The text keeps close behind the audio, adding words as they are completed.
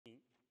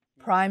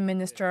Prime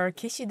Minister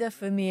Kishida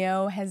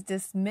Fumio has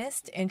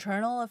dismissed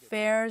Internal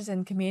Affairs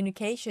and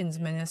Communications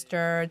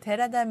Minister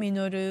Terada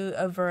Minoru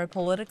over a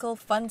political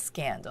fund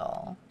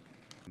scandal.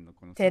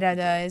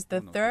 Terada is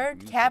the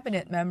third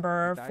cabinet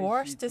member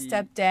forced to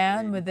step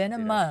down within a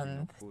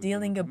month,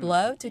 dealing a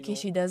blow to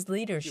Kishida's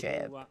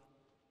leadership.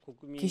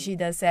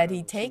 Kishida said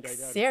he takes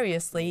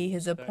seriously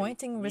his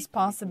appointing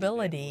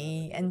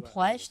responsibility and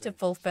pledged to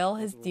fulfill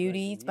his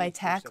duties by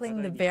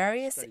tackling the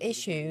various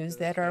issues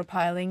that are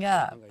piling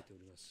up.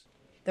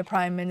 The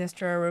Prime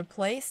Minister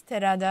replaced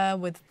Terada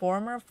with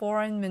former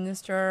Foreign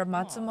Minister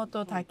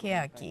Matsumoto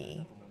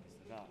Takeaki.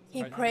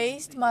 He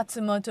praised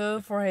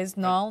Matsumoto for his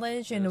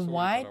knowledge in a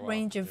wide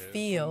range of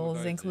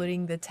fields,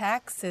 including the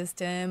tax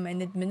system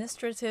and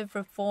administrative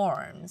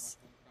reforms.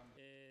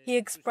 He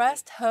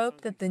expressed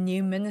hope that the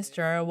new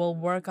minister will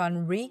work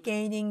on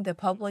regaining the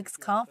public's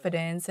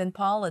confidence in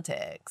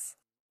politics.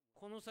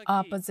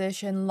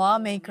 Opposition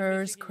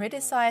lawmakers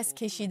criticized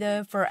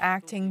Kishida for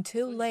acting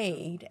too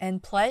late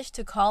and pledged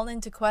to call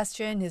into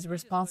question his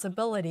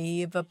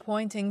responsibility of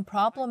appointing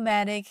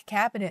problematic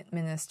cabinet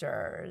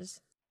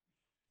ministers.